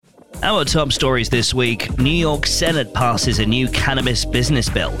Our top stories this week: New York Senate passes a new cannabis business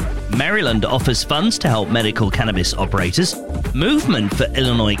bill. Maryland offers funds to help medical cannabis operators. Movement for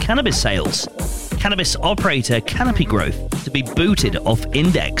Illinois cannabis sales. Cannabis operator Canopy growth to be booted off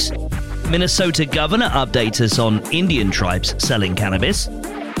index. Minnesota governor updates us on Indian tribes selling cannabis.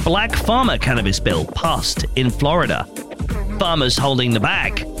 Black farmer cannabis bill passed in Florida. Farmers holding the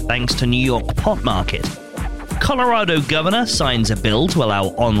bag thanks to New York pot market. Colorado governor signs a bill to allow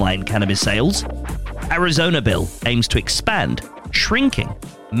online cannabis sales. Arizona bill aims to expand shrinking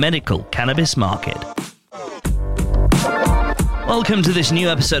medical cannabis market. Welcome to this new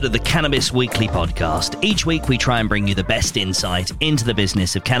episode of the Cannabis Weekly podcast. Each week we try and bring you the best insight into the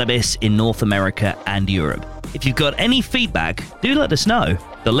business of cannabis in North America and Europe. If you've got any feedback, do let us know.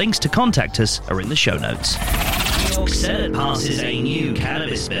 The links to contact us are in the show notes. New York Senate passes a new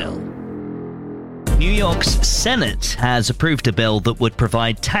cannabis bill. New York's Senate has approved a bill that would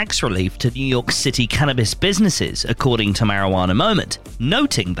provide tax relief to New York City cannabis businesses, according to Marijuana Moment,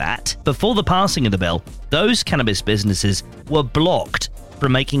 noting that, before the passing of the bill, those cannabis businesses were blocked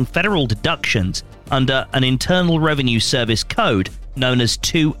from making federal deductions under an Internal Revenue Service code known as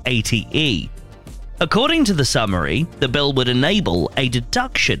 280E. According to the summary, the bill would enable a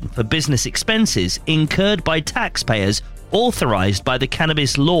deduction for business expenses incurred by taxpayers authorized by the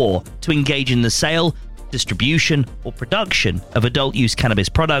cannabis law to engage in the sale, distribution, or production of adult-use cannabis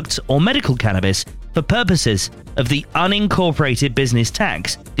products or medical cannabis for purposes of the unincorporated business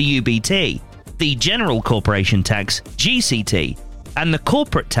tax, the UBT, the general corporation tax, GCT, and the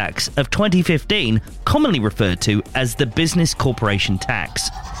corporate tax of 2015, commonly referred to as the business corporation tax.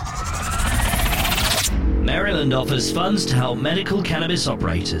 Maryland offers funds to help medical cannabis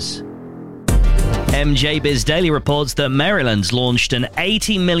operators. MJ Biz Daily reports that Maryland's launched an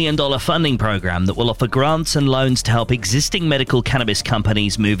 $80 million funding program that will offer grants and loans to help existing medical cannabis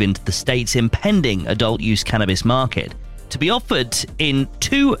companies move into the state's impending adult-use cannabis market. To be offered in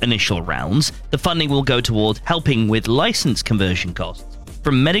 2 initial rounds, the funding will go toward helping with license conversion costs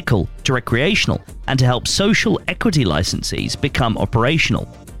from medical to recreational and to help social equity licensees become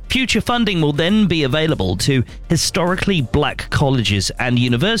operational. Future funding will then be available to historically black colleges and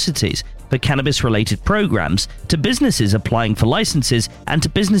universities for cannabis-related programs, to businesses applying for licenses, and to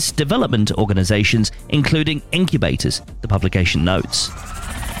business development organizations, including incubators, the publication notes.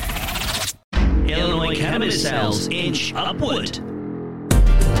 Illinois cannabis sales inch upward.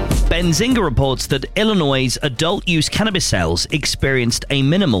 Benzinga reports that Illinois' adult-use cannabis sales experienced a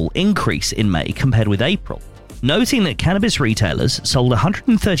minimal increase in May compared with April, noting that cannabis retailers sold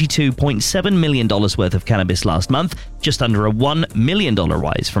 $132.7 million worth of cannabis last month, just under a $1 million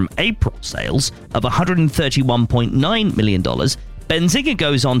rise from April sales of $131.9 million. Benzinga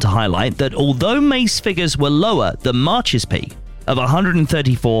goes on to highlight that although May's figures were lower than March's peak of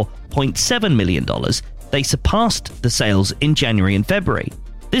 $134.7 million, they surpassed the sales in January and February.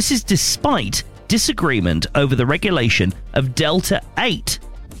 This is despite disagreement over the regulation of Delta 8,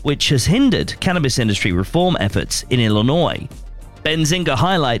 which has hindered cannabis industry reform efforts in Illinois. Benzinga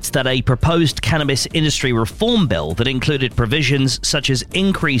highlights that a proposed cannabis industry reform bill that included provisions such as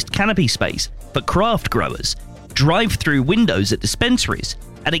increased canopy space for craft growers, drive-through windows at dispensaries,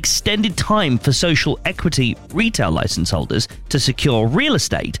 and extended time for social equity retail license holders to secure real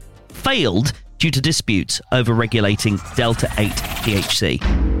estate failed due to disputes over regulating Delta 8 THC.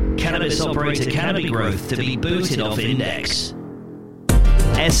 Cannabis operator Canopy growth to be booted off index.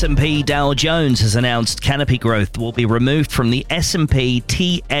 S&P Dow Jones has announced Canopy growth will be removed from the S&P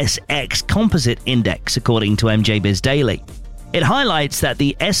TSX Composite Index, according to MJ Biz Daily. It highlights that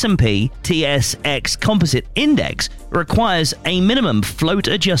the S&P TSX Composite Index requires a minimum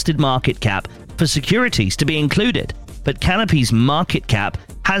float-adjusted market cap for securities to be included, but Canopy's market cap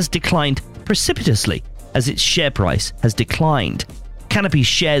has declined precipitously as its share price has declined. Canopy's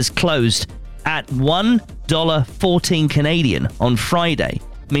shares closed at $1.14 Canadian on Friday,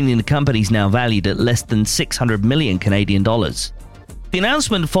 meaning the company's now valued at less than 600 million Canadian dollars. The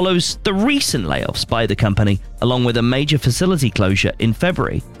announcement follows the recent layoffs by the company, along with a major facility closure in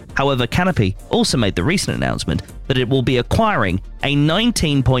February. However, Canopy also made the recent announcement that it will be acquiring a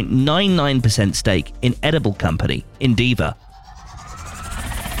 19.99% stake in edible company Indiva.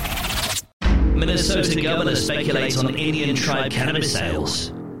 Minnesota governor speculates on Indian tribe cannabis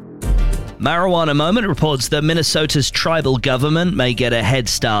sales. Marijuana Moment reports that Minnesota's tribal government may get a head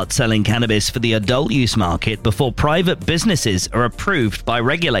start selling cannabis for the adult use market before private businesses are approved by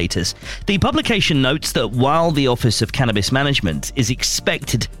regulators. The publication notes that while the Office of Cannabis Management is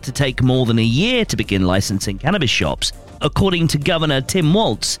expected to take more than a year to begin licensing cannabis shops, according to Governor Tim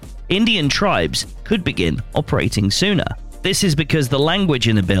Walz, Indian tribes could begin operating sooner. This is because the language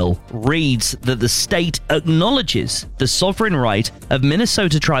in the bill reads that the state acknowledges the sovereign right of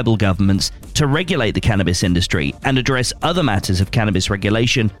Minnesota tribal governments to regulate the cannabis industry and address other matters of cannabis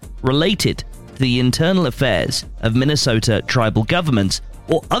regulation related to the internal affairs of Minnesota tribal governments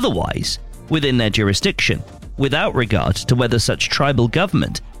or otherwise within their jurisdiction, without regard to whether such tribal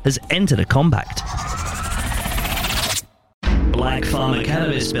government has entered a compact. Black Pharma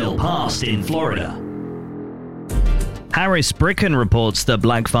Cannabis Bill passed in Florida. Harris Bricken reports that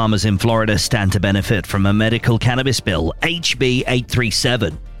black farmers in Florida stand to benefit from a medical cannabis bill, HB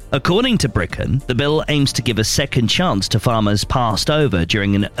 837. According to Bricken, the bill aims to give a second chance to farmers passed over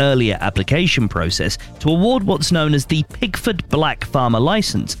during an earlier application process to award what's known as the Pigford Black Farmer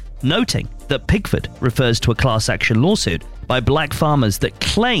License, noting that Pigford refers to a class action lawsuit by black farmers that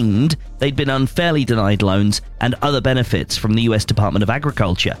claimed they'd been unfairly denied loans and other benefits from the U.S. Department of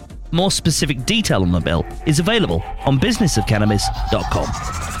Agriculture. More specific detail on the bill is available on businessofcannabis.com.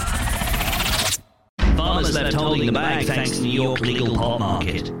 Farmers left holding the bag thanks to New York legal pot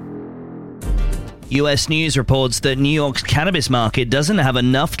market. US News reports that New York's cannabis market doesn't have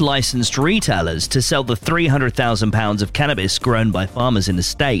enough licensed retailers to sell the 300,000 pounds of cannabis grown by farmers in the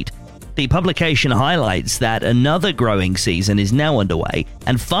state. The publication highlights that another growing season is now underway,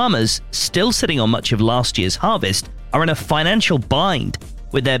 and farmers, still sitting on much of last year's harvest, are in a financial bind,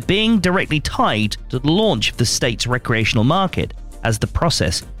 with their being directly tied to the launch of the state's recreational market, as the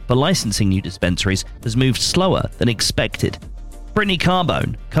process for licensing new dispensaries has moved slower than expected. Brittany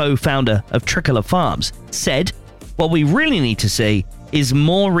Carbone, co-founder of Tricolor Farms, said, "What we really need to see is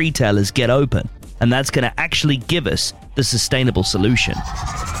more retailers get open, and that's going to actually give us the sustainable solution."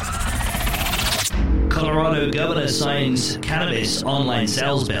 Colorado governor signs cannabis online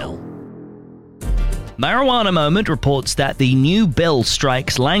sales bill. Marijuana Moment reports that the new bill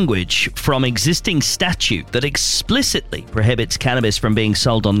strikes language from existing statute that explicitly prohibits cannabis from being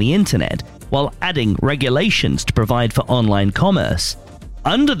sold on the internet, while adding regulations to provide for online commerce.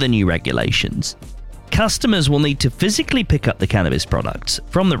 Under the new regulations, customers will need to physically pick up the cannabis products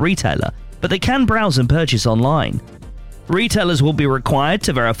from the retailer, but they can browse and purchase online. Retailers will be required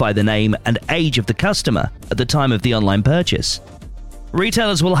to verify the name and age of the customer at the time of the online purchase.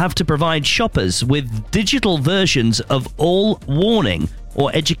 Retailers will have to provide shoppers with digital versions of all warning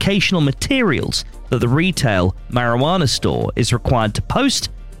or educational materials that the retail marijuana store is required to post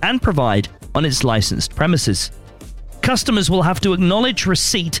and provide on its licensed premises. Customers will have to acknowledge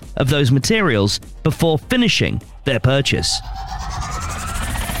receipt of those materials before finishing their purchase.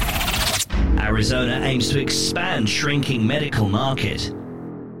 Arizona aims to expand shrinking medical market.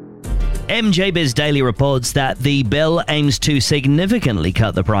 MJBiz Daily reports that the bill aims to significantly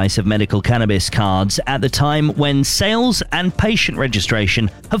cut the price of medical cannabis cards at the time when sales and patient registration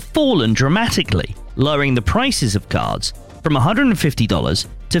have fallen dramatically, lowering the prices of cards from $150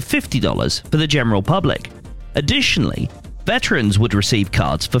 to $50 for the general public. Additionally, veterans would receive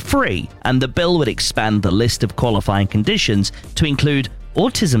cards for free, and the bill would expand the list of qualifying conditions to include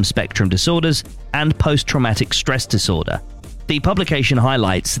autism spectrum disorders and post-traumatic stress disorder. The publication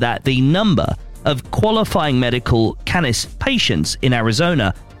highlights that the number of qualifying medical cannabis patients in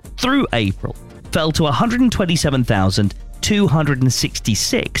Arizona through April fell to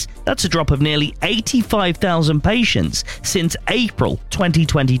 127,266. That's a drop of nearly 85,000 patients since April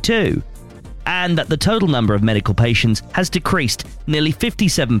 2022. And that the total number of medical patients has decreased nearly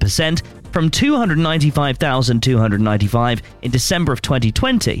 57% from 295,295 in December of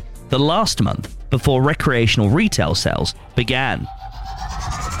 2020, the last month before recreational retail sales began.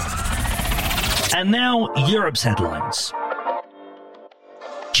 And now, Europe's headlines.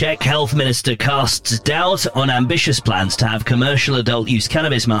 Czech health minister casts doubt on ambitious plans to have commercial adult-use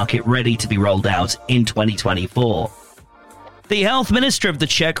cannabis market ready to be rolled out in 2024. The health minister of the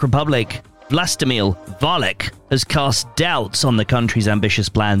Czech Republic, Vlastimil Válek, has cast doubts on the country's ambitious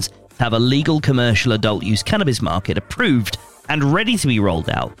plans to have a legal commercial adult-use cannabis market approved and ready to be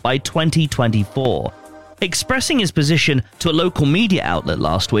rolled out by 2024. Expressing his position to a local media outlet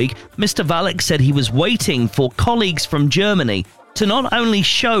last week, Mr. Válek said he was waiting for colleagues from Germany to not only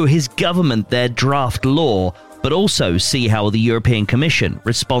show his government their draft law, but also see how the European Commission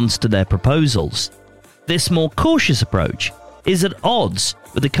responds to their proposals. This more cautious approach is at odds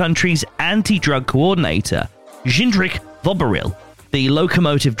with the country's anti-drug coordinator, Jindřich Voboril, the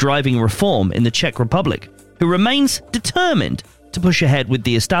locomotive driving reform in the Czech Republic, who remains determined to push ahead with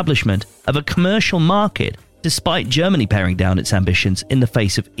the establishment of a commercial market despite Germany paring down its ambitions in the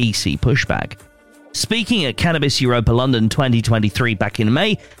face of EC pushback. Speaking at Cannabis Europa London 2023 back in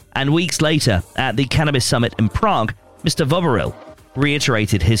May, and weeks later at the Cannabis Summit in Prague, Mr. Voboril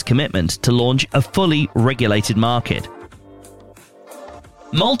reiterated his commitment to launch a fully regulated market.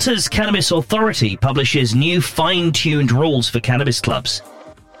 Malta's Cannabis Authority publishes new fine-tuned rules for cannabis clubs.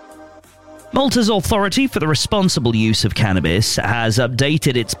 Malta's Authority for the Responsible Use of Cannabis has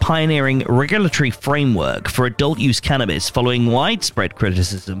updated its pioneering regulatory framework for adult-use cannabis following widespread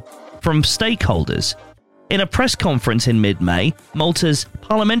criticism from stakeholders. In a press conference in mid-May, Malta's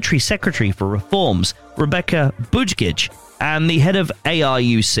Parliamentary Secretary for Reforms, Rebecca Budgic, and the head of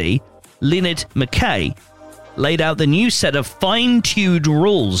ARUC, Lynette McKay, laid out the new set of fine-tuned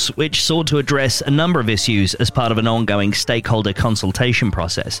rules which sought to address a number of issues as part of an ongoing stakeholder consultation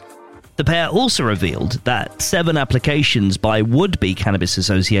process. The pair also revealed that 7 applications by would-be cannabis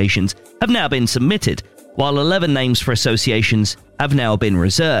associations have now been submitted, while 11 names for associations have now been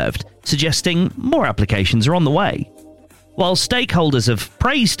reserved, suggesting more applications are on the way. While stakeholders have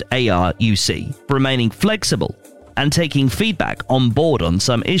praised ARUC for remaining flexible and taking feedback on board on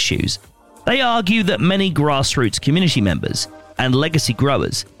some issues, they argue that many grassroots community members and legacy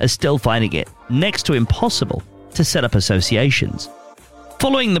growers are still finding it next to impossible to set up associations.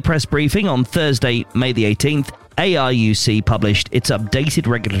 Following the press briefing on Thursday, May the 18th, ARUC published its updated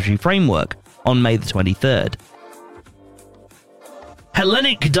regulatory framework on May the 23rd.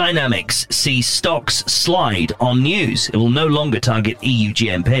 Hellenic Dynamics sees stocks slide on news it will no longer target EU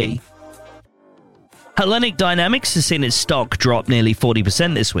GMP. Hellenic Dynamics has seen its stock drop nearly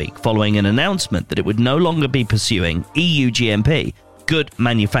 40% this week following an announcement that it would no longer be pursuing EU GMP, Good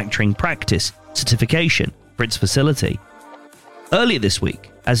Manufacturing Practice, certification for its facility. Earlier this week,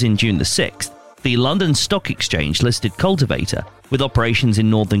 as in June the 6th, the London Stock Exchange listed Cultivator, with operations in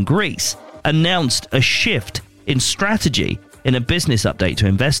northern Greece, announced a shift in strategy in a business update to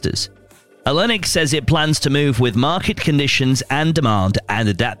investors. Hellenic says it plans to move with market conditions and demand and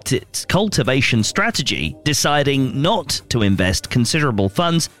adapt its cultivation strategy, deciding not to invest considerable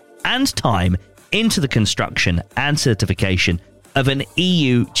funds and time into the construction and certification of an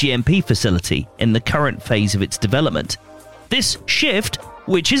EU GMP facility in the current phase of its development. This shift,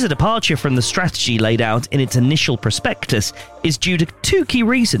 which is a departure from the strategy laid out in its initial prospectus, is due to 2 key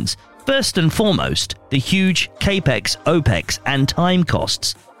reasons. First and foremost, the huge capex, opex, and time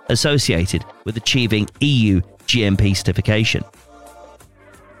costs associated with achieving EU GMP certification.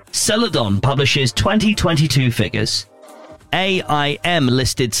 Celadon publishes 2022 figures. AIM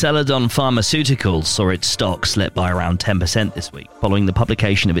listed Celadon Pharmaceuticals saw its stock slip by around 10% this week, following the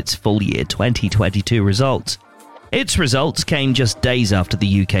publication of its full year 2022 results. Its results came just days after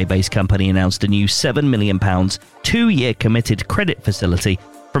the UK-based company announced a new £7 million 2-year committed credit facility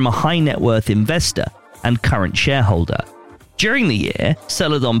from a high-net-worth investor and current shareholder. During the year,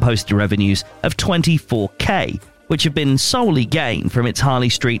 Celadon posted revenues of $24,000, which have been solely gained from its Harley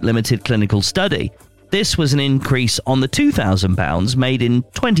Street Limited clinical study. This was an increase on the £2,000 made in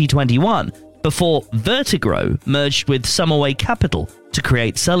 2021, before Vertigro merged with Summerway Capital to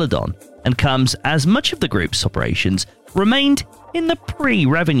create Celadon, and comes as much of the group's operations remained in the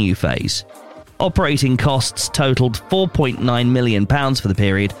pre-revenue phase. Operating costs totaled £4.9 million for the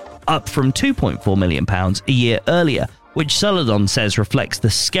period, up from £2.4 million a year earlier, which Celadon says reflects the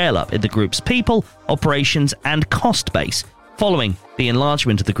scale-up in the group's people, operations and cost base following the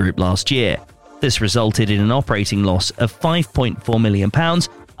enlargement of the group last year. This resulted in an operating loss of £5.4 million,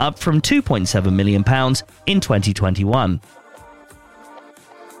 up from £2.7 million in 2021.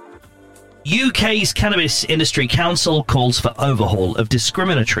 UK's Cannabis Industry Council calls for overhaul of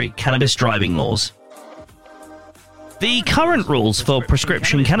discriminatory cannabis driving laws. The current rules for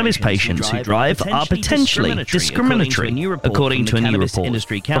prescription cannabis patients who drive are potentially discriminatory, according to a new report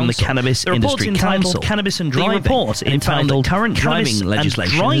from the Cannabis Industry Council. Cannabis and Driving. The report entitled Current Driving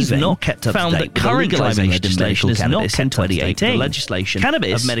Legislation is not kept up to date. Found that current driving legislation is not kept in 2018. Legislation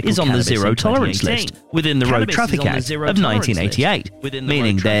cannabis is on the zero tolerance list within the Road Traffic Act of 1988,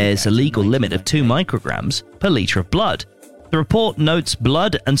 meaning there's a legal limit of 2 micrograms per litre of blood. The report notes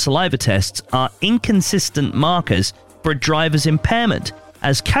blood and saliva tests are inconsistent markers for a driver's impairment,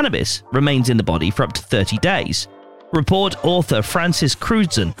 as cannabis remains in the body for up to 30 days. Report author Francis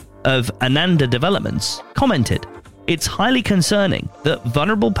Crutzen of Ananda Developments commented, "It's highly concerning that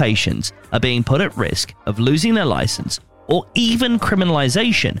vulnerable patients are being put at risk of losing their license or even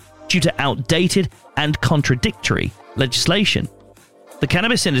criminalization due to outdated and contradictory legislation." The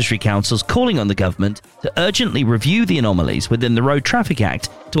Cannabis Industry Council is calling on the government to urgently review the anomalies within the Road Traffic Act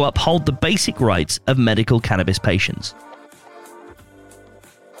to uphold the basic rights of medical cannabis patients.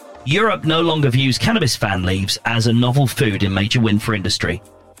 Europe no longer views cannabis fan leaves as a novel food in major win for industry.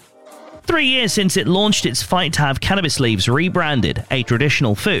 3 years since it launched its fight to have cannabis leaves rebranded a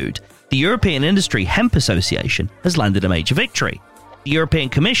traditional food, the European Industry Hemp Association has landed a major victory. The European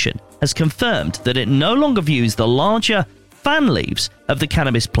Commission has confirmed that it no longer views the larger fan leaves of the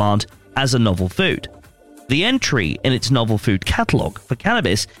cannabis plant as a novel food. The entry in its novel food catalogue for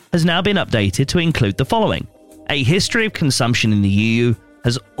cannabis has now been updated to include the following. A history of consumption in the EU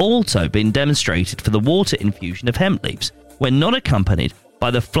has also been demonstrated for the water infusion of hemp leaves, when not accompanied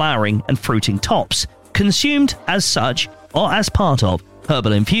by the flowering and fruiting tops, consumed as such or as part of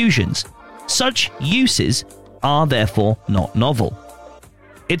herbal infusions. Such uses are therefore not novel.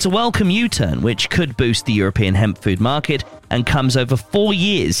 It's a welcome U-turn which could boost the European hemp food market and comes over 4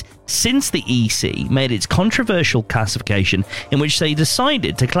 years since the EC made its controversial classification in which they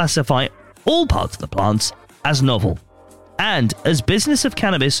decided to classify all parts of the plants as novel. And as Business of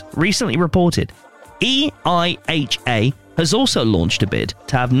Cannabis recently reported, EIHA has also launched a bid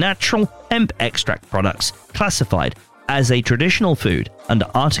to have natural hemp extract products classified as a traditional food under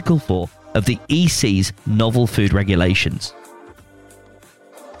Article 4 of the EC's Novel Food Regulations.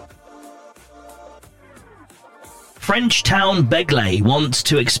 French town Begley wants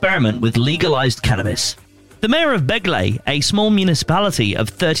to experiment with legalized cannabis. The mayor of Begley, a small municipality of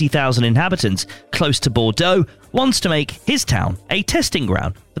 30,000 inhabitants close to Bordeaux, wants to make his town a testing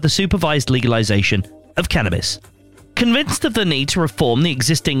ground for the supervised legalization of cannabis. Convinced of the need to reform the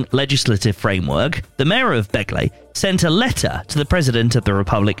existing legislative framework, the mayor of Begley sent a letter to the President of the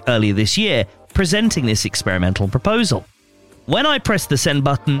Republic earlier this year presenting this experimental proposal. When I pressed the send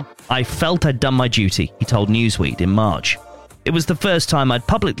button, I felt I'd done my duty, he told Newsweek in March. It was the first time I'd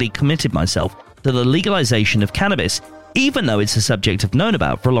publicly committed myself to the legalization of cannabis, even though it's a subject I've known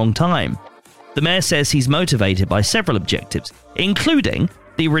about for a long time. The mayor says he's motivated by several objectives, including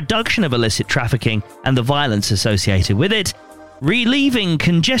the reduction of illicit trafficking and the violence associated with it, relieving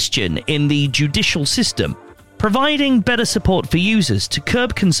congestion in the judicial system, providing better support for users to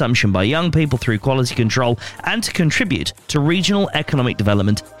curb consumption by young people through quality control, and to contribute to regional economic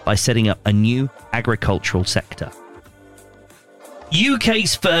development by setting up a new agricultural sector.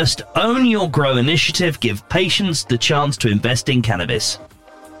 UK's first Own Your Grow initiative gives patients the chance to invest in cannabis.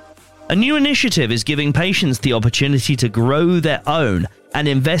 A new initiative is giving patients the opportunity to grow their own and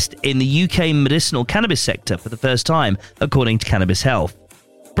invest in the UK medicinal cannabis sector for the first time, according to Cannabis Health.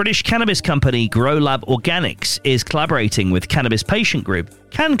 British cannabis company GrowLab Organics is collaborating with cannabis patient group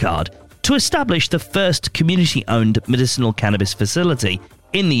CanCard to establish the first community-owned medicinal cannabis facility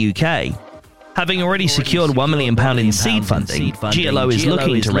in the UK. Having already secured £1 million in seed funding, GLO is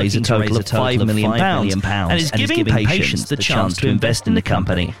looking to raise a total of £5 million and is giving patients the chance to invest in the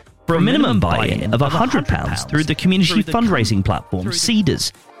company for a minimum buy-in of £100 through the community fundraising platform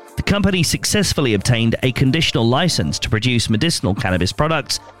Cedars. The company successfully obtained a conditional license to produce medicinal cannabis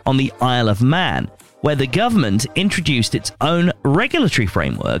products on the Isle of Man, where the government introduced its own regulatory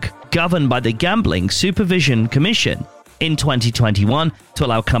framework governed by the Gambling Supervision Commission in 2021 to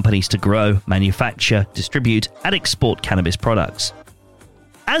allow companies to grow, manufacture, distribute, and export cannabis products.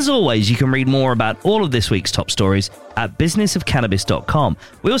 As always, you can read more about all of this week's top stories at businessofcannabis.com.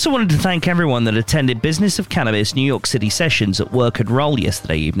 We also wanted to thank everyone that attended Business of Cannabis New York City sessions at Work and Roll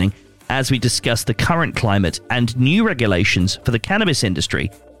yesterday evening as we discussed the current climate and new regulations for the cannabis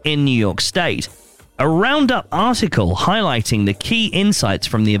industry in New York State. A roundup article highlighting the key insights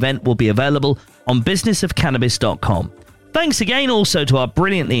from the event will be available on businessofcannabis.com. Thanks again also to our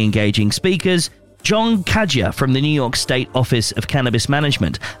brilliantly engaging speakers, John Kadja from the New York State Office of Cannabis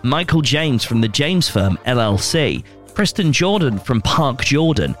Management, Michael James from the James Firm LLC, Kristen Jordan from Park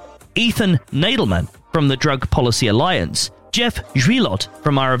Jordan, Ethan Nadelman from the Drug Policy Alliance, Jeff Juilot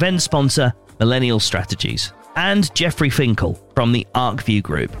from our event sponsor Millennial Strategies, and Jeffrey Finkel from the ArcView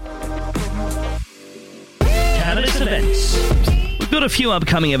Group. Cannabis events. We've got a few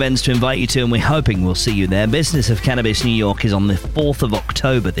upcoming events to invite you to, and we're hoping we'll see you there. Business of Cannabis New York is on the 4th of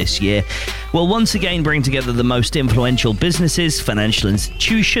October this year. We'll once again bring together the most influential businesses, financial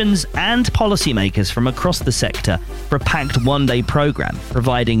institutions, and policymakers from across the sector for a packed one-day program,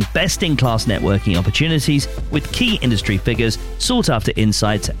 providing best-in-class networking opportunities with key industry figures, sought-after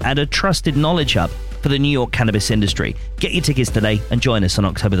insights, and a trusted knowledge hub for the New York cannabis industry. Get your tickets today and join us on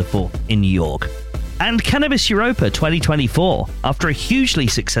October the 4th in New York. And Cannabis Europa 2024. After a hugely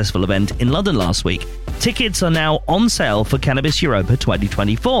successful event in London last week, tickets are now on sale for Cannabis Europa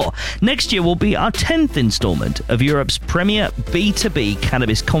 2024. Next year will be our 10th installment of Europe's premier B2B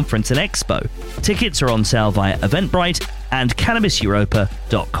cannabis conference and expo. Tickets are on sale via Eventbrite and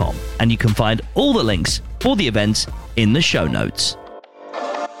cannabiseuropa.com. And you can find all the links for the events in the show notes.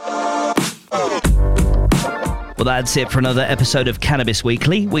 Well, that's it for another episode of Cannabis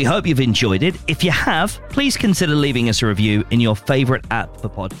Weekly. We hope you've enjoyed it. If you have, please consider leaving us a review in your favourite app for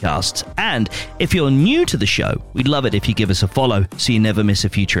podcasts. And if you're new to the show, we'd love it if you give us a follow so you never miss a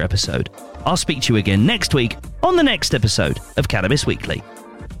future episode. I'll speak to you again next week on the next episode of Cannabis Weekly.